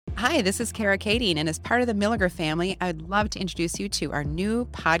Hi, this is Kara Kading, and as part of the Milaeger family, I would love to introduce you to our new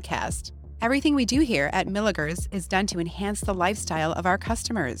podcast. Everything we do here at Milaeger's is done to enhance the lifestyle of our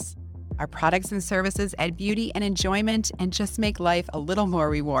customers. Our products and services add beauty and enjoyment and just make life a little more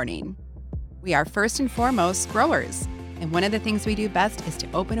rewarding. We are first and foremost growers, and one of the things we do best is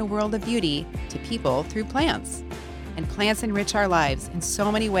to open a world of beauty to people through plants. And plants enrich our lives in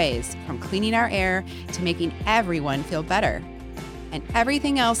so many ways, from cleaning our air to making everyone feel better. And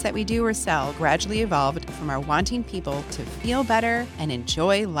everything else that we do or sell gradually evolved from our wanting people to feel better and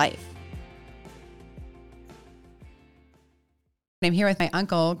enjoy life. I'm here with my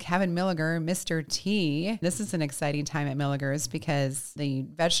uncle, Kevin Milaeger, Mr. T. This is an exciting time at Milaeger's because the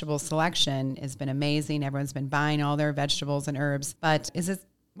vegetable selection has been amazing. Everyone's been buying all their vegetables and herbs. But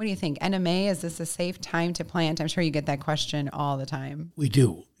what do you think? End of May, is this a safe time to plant? I'm sure you get that question all the time. We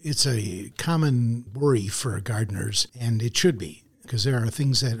do. It's a common worry for gardeners, and it should be, because there are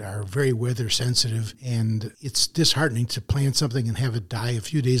things that are very weather sensitive, and it's disheartening to plant something and have it die a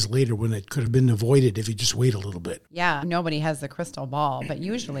few days later when it could have been avoided if you just wait a little bit. Yeah, nobody has the crystal ball, but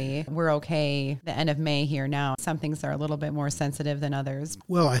usually we're okay the end of May here now. Some things are a little bit more sensitive than others.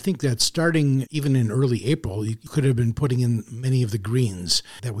 Well, I think that starting even in early April, you could have been putting in many of the greens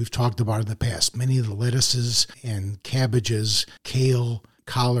that we've talked about in the past, many of the lettuces and cabbages, kale,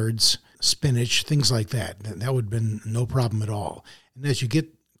 collards, spinach, things like that. That would have been no problem at all. And as you get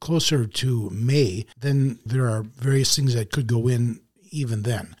closer to May, then there are various things that could go in even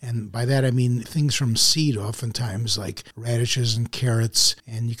then. And by that, I mean things from seed oftentimes, like radishes and carrots.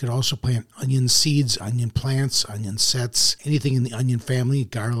 And you could also plant onion seeds, onion plants, onion sets, anything in the onion family,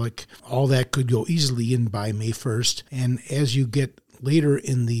 garlic. All that could go easily in by May 1st. And as you get later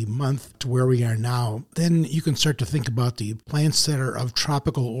in the month to where we are now, then you can start to think about the plants that are of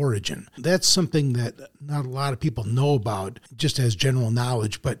tropical origin. That's something that not a lot of people know about just as general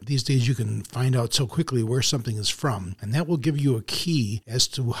knowledge, but these days you can find out so quickly where something is from, and that will give you a key as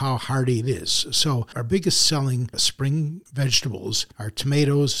to how hardy it is. So our biggest selling spring vegetables are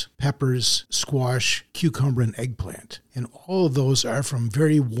tomatoes, peppers, squash, cucumber, and eggplant. And all of those are from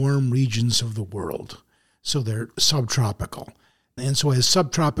very warm regions of the world. So they're subtropical. And so as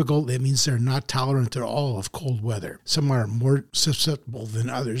subtropical, that means they're not tolerant at all of cold weather. Some are more susceptible than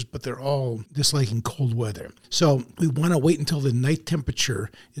others, but they're all disliking cold weather. So we want to wait until the night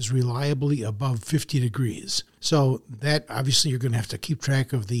temperature is reliably above 50 degrees. So that, obviously, you're going to have to keep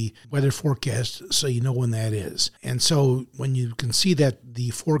track of the weather forecast so you know when that is. And so when you can see that the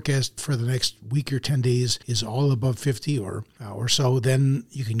forecast for the next week or 10 days is all above 50 or so, then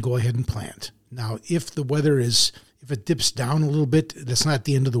you can go ahead and plant. Now, if it dips down a little bit, that's not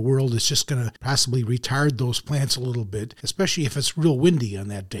the end of the world. It's just going to possibly retard those plants a little bit, especially if it's real windy on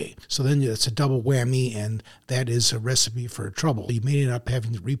that day. So then it's a double whammy, and that is a recipe for trouble. You may end up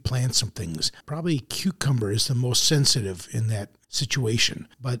having to replant some things. Probably cucumber is the most sensitive in that situation,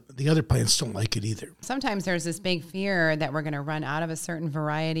 but the other plants don't like it either. Sometimes there's this big fear that we're going to run out of a certain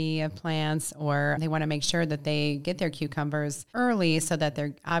variety of plants, or they want to make sure that they get their cucumbers early so that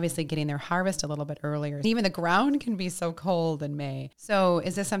they're obviously getting their harvest a little bit earlier. Even the ground can be so cold in May. So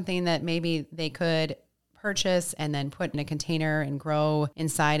is this something that maybe they could purchase and then put in a container and grow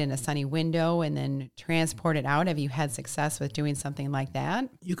inside in a sunny window and then transport it out? Have you had success with doing something like that?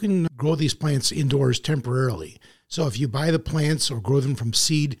 You can grow these plants indoors temporarily. So if you buy the plants or grow them from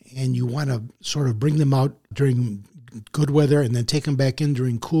seed and you want to sort of bring them out during good weather and then take them back in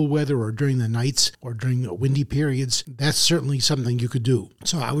during cool weather or during the nights or during windy periods, that's certainly something you could do.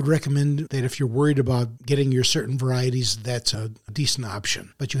 So I would recommend that if you're worried about getting your certain varieties, that's a decent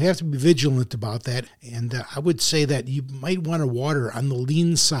option. But you have to be vigilant about that. And I would say that you might want to water on the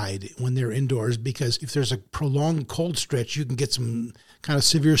lean side when they're indoors, because if there's a prolonged cold stretch, you can get some kind of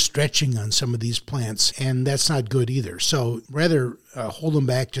severe stretching on some of these plants, and that's not good either. So rather hold them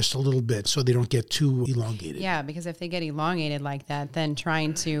back just a little bit so they don't get too elongated. Yeah, because if they get elongated like that, then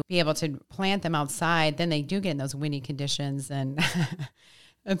trying to be able to plant them outside, then they do get in those windy conditions, and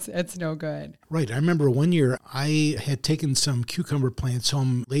it's no good. Right. I remember one year I had taken some cucumber plants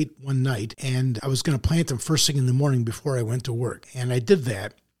home late one night, and I was going to plant them first thing in the morning before I went to work. And I did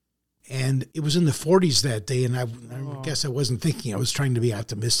that. And it was in the 40s that day, and I guess I wasn't thinking. I was trying to be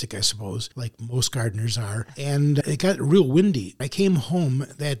optimistic, I suppose, like most gardeners are. And it got real windy. I came home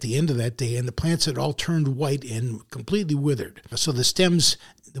at the end of that day, and the plants had all turned white and completely withered. So the stems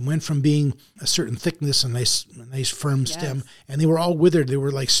went from being a certain thickness, a nice firm stem, and they were all withered. They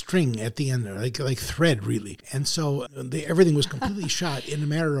were like string at the end, like thread, really. And so everything was completely shot in a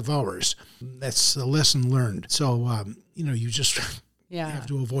matter of hours. That's the lesson learned. So, you just Yeah. You have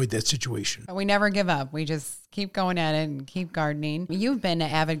to avoid that situation. But we never give up. We just keep going at it and keep gardening. You've been an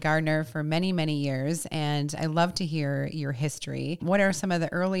avid gardener for many, many years, and I love to hear your history. What are some of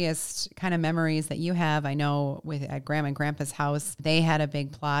the earliest kind of memories that you have? I know at Grandma and Grandpa's house, they had a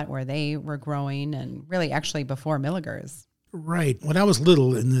big plot where they were growing, and really actually before Milaeger's. Right. When I was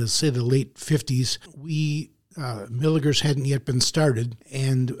little, in the late 50s, Milaeger's hadn't yet been started,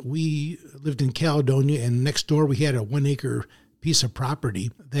 and we lived in Caledonia, and next door we had a 1 acre piece of property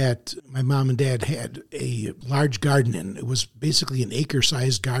that my mom and dad had a large garden in. It was basically an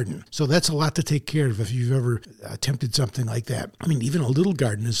acre-sized garden. So that's a lot to take care of if you've ever attempted something like that. I mean, even a little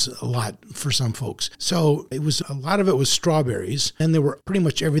garden is a lot for some folks. So a lot of it was strawberries, and there were pretty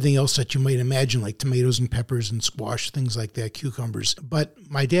much everything else that you might imagine, like tomatoes and peppers and squash, things like that, cucumbers. But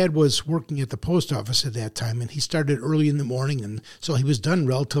my dad was working at the post office at that time, and he started early in the morning, and so he was done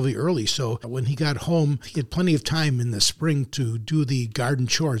relatively early. So when he got home, he had plenty of time in the spring to do the garden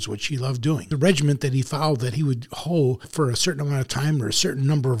chores, which he loved doing. The regiment that he followed, that he would hoe for a certain amount of time or a certain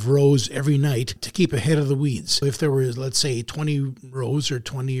number of rows every night to keep ahead of the weeds. If there were, let's say, 20 rows or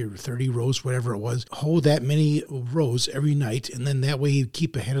 20 or 30 rows, whatever it was, hoe that many rows every night, and then that way you'd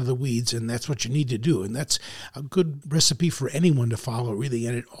keep ahead of the weeds, and that's what you need to do. And that's a good recipe for anyone to follow, really,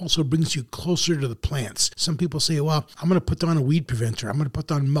 and it also brings you closer to the plants. Some people say, well, I'm going to put down a weed preventer, I'm going to put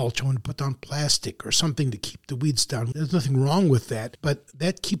down mulch, I'm going to put down plastic or something to keep the weeds down. There's nothing wrong with that, but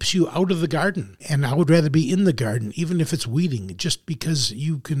that keeps you out of the garden. And I would rather be in the garden, even if it's weeding, just because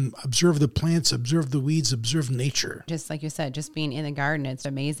you can observe the plants, observe the weeds, observe nature. Just like you said, just being in the garden, it's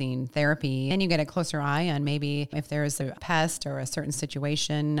amazing therapy. And you get a closer eye on maybe if there's a pest or a certain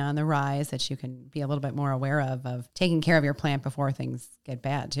situation on the rise that you can be a little bit more aware of taking care of your plant before things get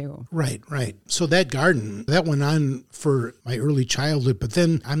bad too. Right. So that garden, that went on for my early childhood, but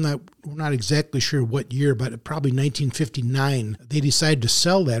then we're not exactly sure what year, but probably 1959, they decided to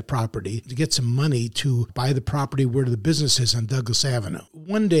sell that property to get some money to buy the property where the business is on Douglas Avenue.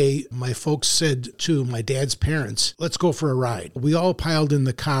 One day, my folks said to my dad's parents, let's go for a ride. We all piled in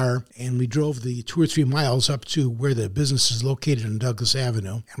the car and we drove the 2 or 3 miles up to where the business is located on Douglas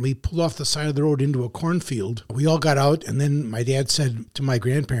Avenue. And we pulled off the side of the road into a cornfield. We all got out, and then my dad said to my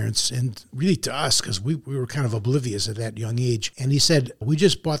grandparents, and really to us, because we were kind of oblivious at that young age, and he said, we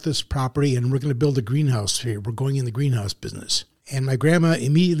just bought this property and we're going to build a greenhouse here. We're going in the greenhouse business. And my grandma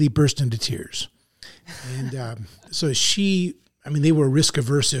immediately burst into tears. And so they were risk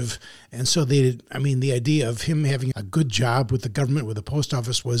aversive. And so the idea of him having a good job with the government, with the post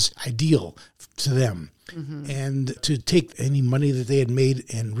office, was ideal to them. Mm-hmm. And to take any money that they had made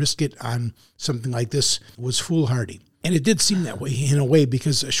and risk it on something like this was foolhardy. And it did seem that way in a way,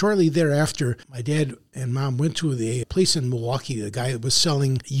 because shortly thereafter, my dad and mom went to a place in Milwaukee, the guy that was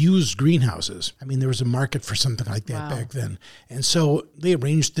selling used greenhouses. I mean, there was a market for something like that back then. And so they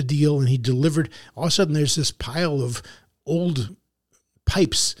arranged the deal, and he delivered. All of a sudden, there's this pile of old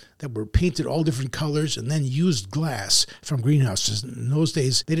pipes that were painted all different colors, and then used glass from greenhouses. In those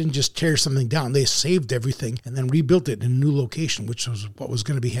days, they didn't just tear something down. They saved everything and then rebuilt it in a new location, which was what was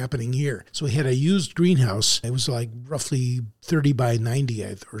going to be happening here. So we had a used greenhouse. It was like roughly 30 by 90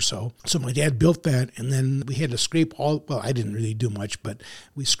 or so. So my dad built that, and then we had to scrape I didn't really do much, but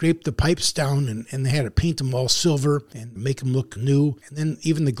we scraped the pipes down, and they had to paint them all silver and make them look new. And then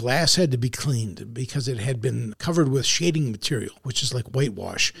even the glass had to be cleaned because it had been covered with shading material, which is like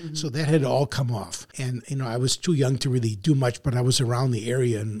whitewash. Mm-hmm. So that had to all come off. And, I was too young to really do much, but I was around the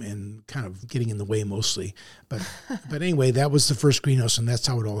area and kind of getting in the way mostly. But anyway, that was the first greenhouse, and that's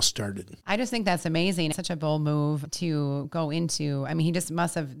how it all started. I just think that's amazing. Such a bold move to go into. I mean, he just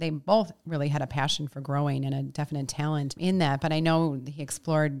they both really had a passion for growing and a definite talent in that. But I know he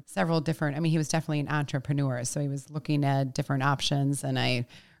explored several different, he was definitely an entrepreneur. So he was looking at different options, and I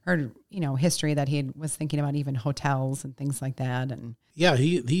heard, history that he was thinking about even hotels and things like that. And yeah,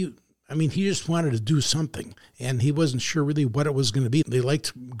 he just wanted to do something, and he wasn't sure really what it was going to be. They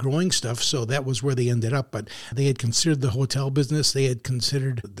liked growing stuff, so that was where they ended up. But they had considered the hotel business. They had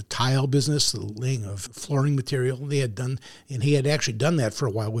considered the tile business, the laying of flooring material. They had done, and he had actually done that for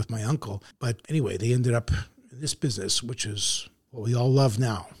a while with my uncle. But anyway, they ended up in this business, which is what we all love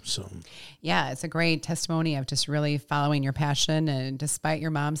now. So yeah, it's a great testimony of just really following your passion, and despite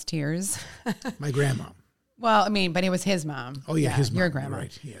your mom's tears. My grandma. Well, but it was his mom. Oh, yeah, his mom. Your grandma.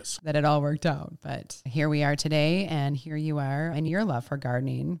 Right, yes. That it all worked out. But here we are today, and here you are, and your love for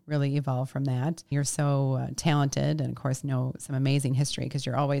gardening really evolved from that. You're so talented, and of course know some amazing history, because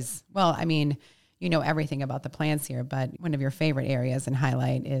you're always, you know everything about the plants here, but one of your favorite areas and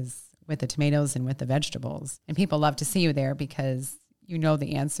highlight is with the tomatoes and with the vegetables. And people love to see you there because you know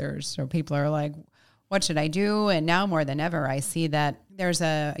the answers. So people are like, what should I do? And now more than ever, I see that there's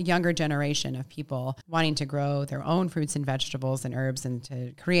a younger generation of people wanting to grow their own fruits and vegetables and herbs and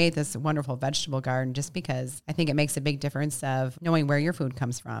to create this wonderful vegetable garden, just because I think it makes a big difference of knowing where your food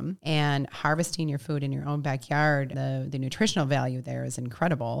comes from and harvesting your food in your own backyard. The nutritional value there is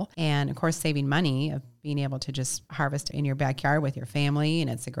incredible. And of course, saving money of being able to just harvest in your backyard with your family, and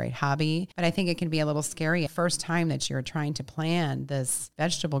it's a great hobby. But I think it can be a little scary first time that you're trying to plan this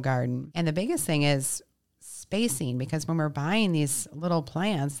vegetable garden. And the biggest thing is spacing, because when we're buying these little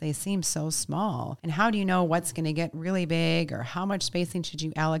plants, they seem so small. And how do you know what's going to get really big, or how much spacing should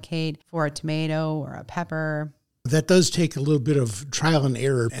you allocate for a tomato or a pepper? That does take a little bit of trial and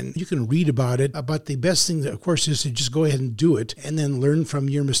error, and you can read about it. But the best thing, of course, is to just go ahead and do it and then learn from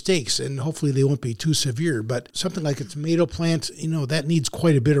your mistakes, and hopefully they won't be too severe. But something like a tomato plant, that needs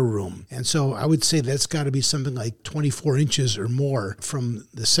quite a bit of room. And so I would say that's got to be something like 24 inches or more from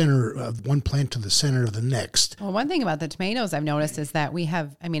the center of one plant to the center of the next. Well, one thing about the tomatoes I've noticed is that we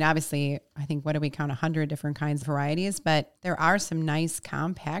have, obviously, I think, what do we count, 100 different kinds of varieties, but there are some nice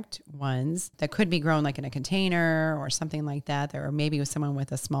compact ones that could be grown like in a container or something like that, or maybe with someone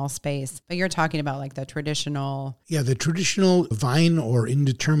with a small space. But you're talking about like the traditional. Yeah, the traditional vine or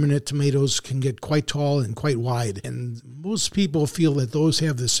indeterminate tomatoes can get quite tall and quite wide. And most people feel that those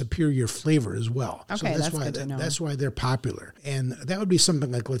have the superior flavor as well. Okay, so that's good to know. That's why they're popular. And that would be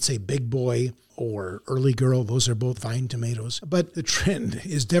something like, let's say, Big Boy or Early Girl. Those are both vine tomatoes. But the trend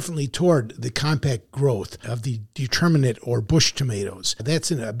is definitely toward the compact growth of the determinate or bush tomatoes. That's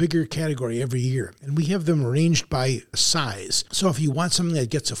in a bigger category every year. And we have them arranged by size. So if you want something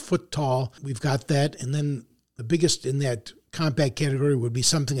that gets a foot tall, we've got that. And then the biggest in that compact category would be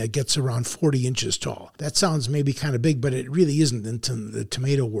something that gets around 40 inches tall. That sounds maybe kind of big, but it really isn't into the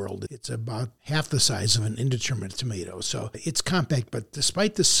tomato world. It's about half the size of an indeterminate tomato. So it's compact, but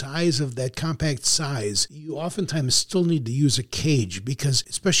despite the size of that compact size, you oftentimes still need to use a cage, because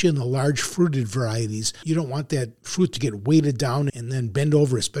especially in the large fruited varieties, you don't want that fruit to get weighted down and then bend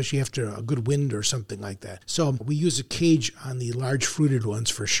over, especially after a good wind or something like that. So we use a cage on the large fruited ones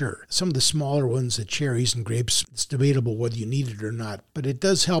for sure. Some of the smaller ones, the cherries and grapes, it's debatable whether you need it or not, but it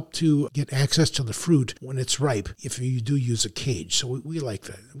does help to get access to the fruit when it's ripe if you do use a cage. So we like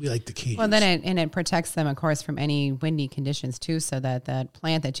that. We like the cages. Well, then it protects them, of course, from any windy conditions too, so that that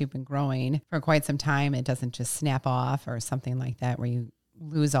plant that you've been growing for quite some time, it doesn't just snap off or something like that where you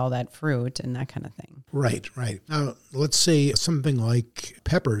lose all that fruit and that kind of thing. Right. Now, let's say something like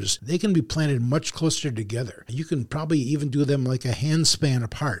peppers, they can be planted much closer together. You can probably even do them like a hand span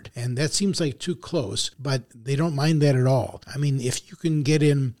apart. And that seems like too close, but they don't mind that at all. If you can get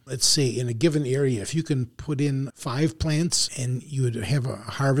in, let's say in a given area, if you can put in 5 plants and you would have a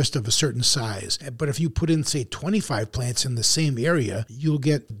harvest of a certain size. But if you put in, say, 25 plants in the same area, you'll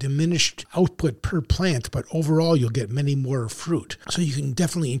get diminished output per plant, but overall you'll get many more fruit. So you can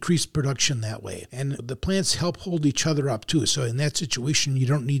definitely increase production that way. And the plants help hold each other up too. So in that situation, you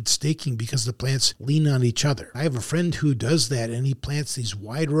don't need staking because the plants lean on each other. I have a friend who does that, and he plants these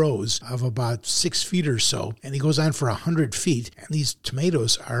wide rows of about 6 feet or so, and he goes on for 100 feet. And these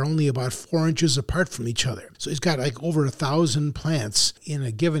tomatoes are only about 4 inches apart from each other. So he's got like over 1,000 plants in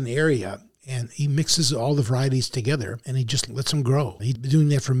a given area. And he mixes all the varieties together and he just lets them grow. He's been doing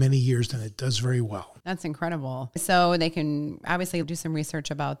that for many years and it does very well. That's incredible. So they can obviously do some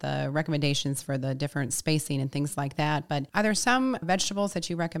research about the recommendations for the different spacing and things like that. But are there some vegetables that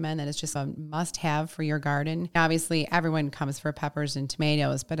you recommend that is just a must-have for your garden? Obviously, everyone comes for peppers and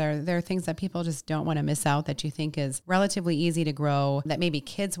tomatoes, but are there things that people just don't want to miss out that you think is relatively easy to grow, that maybe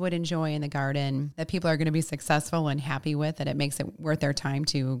kids would enjoy in the garden, that people are going to be successful and happy with, that it makes it worth their time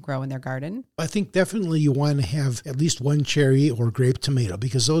to grow in their garden? I think definitely you want to have at least one cherry or grape tomato,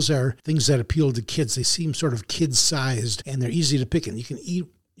 because those are things that appeal to kids. They seem sort of kid-sized and they're easy to pick, and you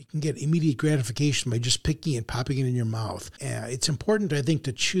can get immediate gratification by just picking and popping it in your mouth. It's important, I think,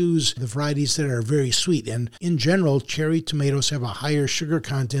 to choose the varieties that are very sweet. And in general, cherry tomatoes have a higher sugar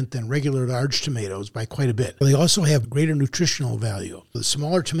content than regular large tomatoes by quite a bit. They also have greater nutritional value. The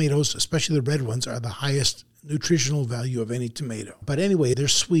smaller tomatoes, especially the red ones, are the highest nutritional value of any tomato. But anyway, they're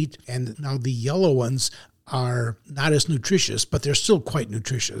sweet. And now the yellow ones are not as nutritious, but they're still quite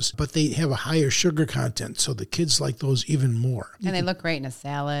nutritious, but they have a higher sugar content. So the kids like those even more. And they look great in a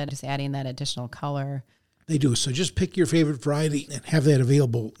salad, just adding that additional color. They do. So just pick your favorite variety and have that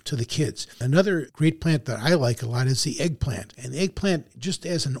available to the kids. Another great plant that I like a lot is the eggplant. And the eggplant, just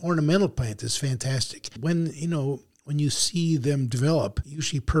as an ornamental plant, is fantastic. When you see them develop,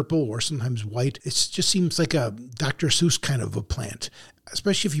 usually purple or sometimes white, it just seems like a Dr. Seuss kind of a plant.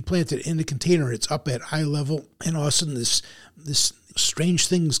 Especially if you plant it in a container, it's up at eye level, and all of a sudden this strange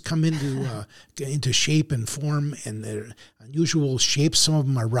things come into shape and form, and they're unusual shapes. Some of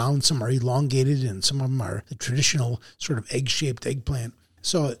them are round, some are elongated, and some of them are the traditional sort of egg-shaped eggplant.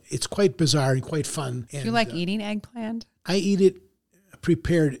 So it's quite bizarre and quite fun. And, do you like eating eggplant? I eat it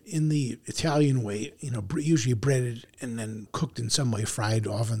prepared in the Italian way, usually breaded and then cooked in some way, fried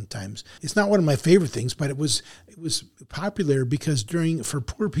oftentimes. It's not one of my favorite things, but it was popular because for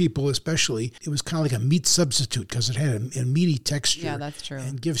poor people especially, it was kind of like a meat substitute because it had a meaty texture. Yeah, that's true.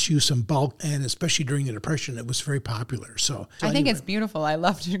 And gives you some bulk, and especially during the Depression, it was very popular. So I think it's beautiful. I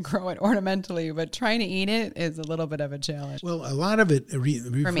love to grow it ornamentally, but trying to eat it is a little bit of a challenge. Well, a lot of it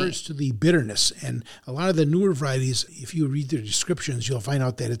refers to the bitterness, and a lot of the newer varieties, if you read their descriptions, you'll find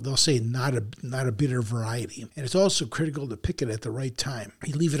out that they'll say not a bitter variety. And it's also critical to pick it at the right time.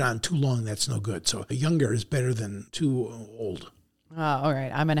 You leave it on too long, that's no good. So younger is better than too old. Oh, all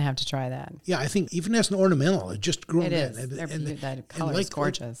right. I'm going to have to try that. Yeah, I think even as an ornamental, it just grows. It is. That color is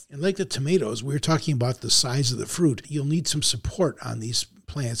gorgeous. And like the tomatoes, we were talking about the size of the fruit. You'll need some support on these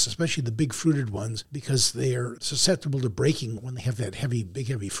plants, especially the big fruited ones, because they are susceptible to breaking when they have that big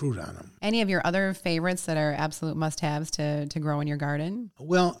heavy fruit on them. Any of your other favorites that are absolute must-haves to grow in your garden?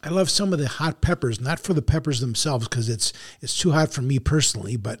 Well, I love some of the hot peppers, not for the peppers themselves because it's too hot for me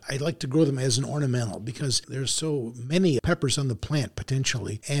personally, but I like to grow them as an ornamental because there's so many peppers on the plant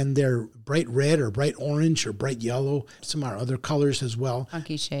potentially, and they're bright red or bright orange or bright yellow. Some are other colors as well.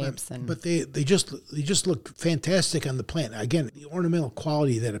 Funky shapes. But they just look fantastic on the plant. Again, the ornamental quality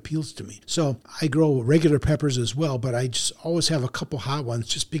that appeals to me. So I grow regular peppers as well, but I just always have a couple hot ones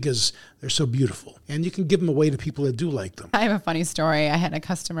just because they're so beautiful. And you can give them away to people that do like them. I have a funny story. I had a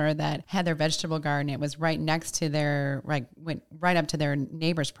customer that had their vegetable garden. It was right next to went right up to their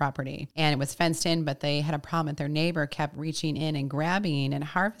neighbor's property. And it was fenced in, but they had a problem that their neighbor kept reaching in and grabbing and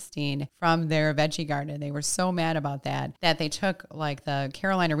harvesting from their veggie garden. They were so mad about that they took like the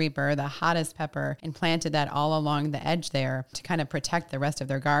Carolina Reaper, the hottest pepper, and planted that all along the edge there to kind of protect the rest of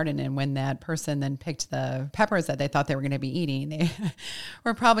their garden. And when that person then picked the peppers that they thought they were going to be eating, they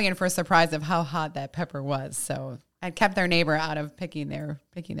were probably in for a surprise of how hot that pepper was. So I kept their neighbor out of picking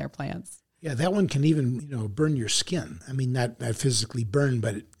their plants. Yeah, that one can even, burn your skin. I mean, not physically burn,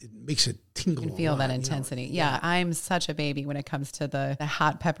 but it makes it tingle. You can feel that intensity. Yeah, I'm such a baby when it comes to the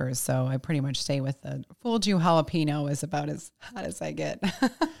hot peppers, so I pretty much stay with the Full-Jew jalapeno is about as hot as I get.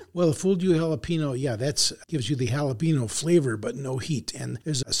 Well, the Full-Jew jalapeno, that gives you the jalapeno flavor, but no heat. And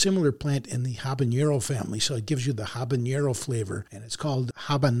there's a similar plant in the habanero family, so it gives you the habanero flavor, and it's called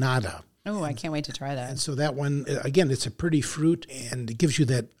habanada. Oh, I can't wait to try that. And so that one, again, it's a pretty fruit, and it gives you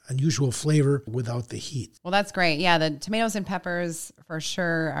that unusual flavor without the heat. Well, that's great. Yeah, the tomatoes and peppers for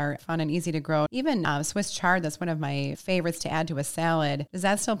sure are fun and easy to grow. Even Swiss chard, that's one of my favorites to add to a salad. Does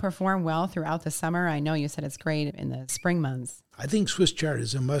that still perform well throughout the summer? I know you said it's great in the spring months. I think Swiss chard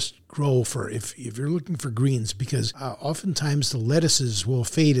is a must grow for if you're looking for greens because oftentimes the lettuces will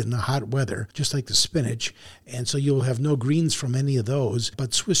fade in the hot weather, just like the spinach, and so you'll have no greens from any of those.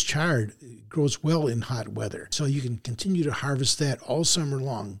 But Swiss chard grows well in hot weather, so you can continue to harvest that all summer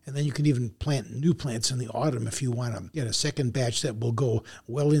long, and then you can even plant new plants in the autumn if you want to get a second batch that will go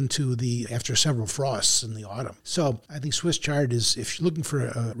well into after several frosts in the autumn. So I think Swiss chard is, if you're looking for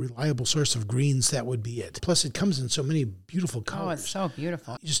a reliable source of greens, that would be it. Plus, it comes in so many beautiful colors. Oh, it's so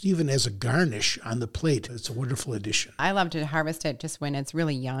beautiful. Just even as a garnish on the plate, it's a wonderful addition. I love to harvest it just when it's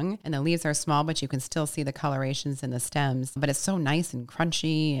really young and the leaves are small, but you can still see the colorations in the stems. But it's so nice and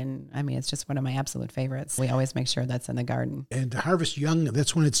crunchy, and I mean, it's just one of my absolute favorites. We always make sure that's in the garden. And to harvest young,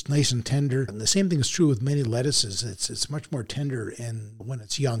 that's when it's nice and tender. And the same thing is true with many lettuces. It's much more tender and when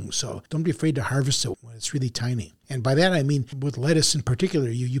it's young. So don't be afraid to harvest it when it's really tiny. And by that, I mean, with lettuce in particular,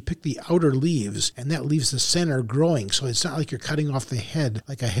 you pick the outer leaves, and that leaves the center growing. So it's not like you're cutting off the head,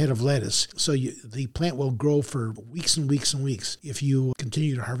 like a head of lettuce. So the plant will grow for weeks and weeks and weeks if you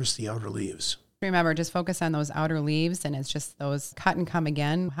continue to harvest the outer leaves. Remember, just focus on those outer leaves, and it's just those cut and come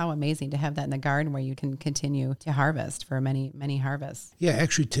again. How amazing to have that in the garden where you can continue to harvest for many, many harvests. Yeah,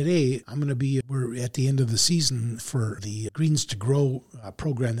 actually today we're at the end of the season for the Greens to Grow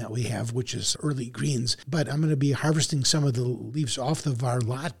program that we have, which is early greens. But I'm going to be harvesting some of the leaves off of our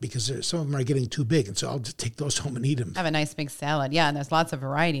lot because some of them are getting too big. And so I'll just take those home and eat them. Have a nice big salad. Yeah, and there's lots of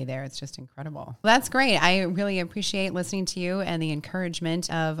variety there. It's just incredible. Well, that's great. I really appreciate listening to you and the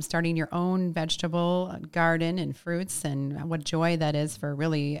encouragement of starting your own vegetable garden and fruits, and what joy that is for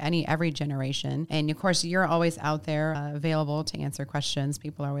really every generation. And of course, you're always out there available to answer questions.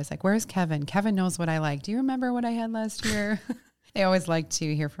 People are always like, where's Kevin? Kevin knows what I like. Do you remember what I had last year? They always like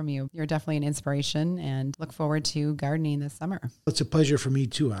to hear from you. You're definitely an inspiration, and look forward to gardening this summer. It's a pleasure for me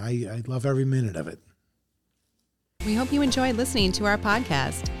too. I love every minute of it. We hope you enjoyed listening to our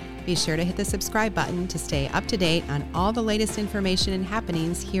podcast. Be sure to hit the subscribe button to stay up to date on all the latest information and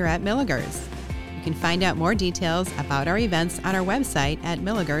happenings here at Milaeger's. You can find out more details about our events on our website at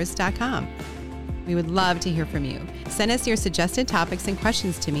milaegers.com. We would love to hear from you. Send us your suggested topics and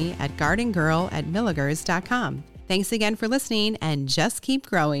questions to me at gardengirl@milaegers.com. Thanks again for listening, and just keep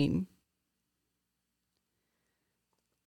growing.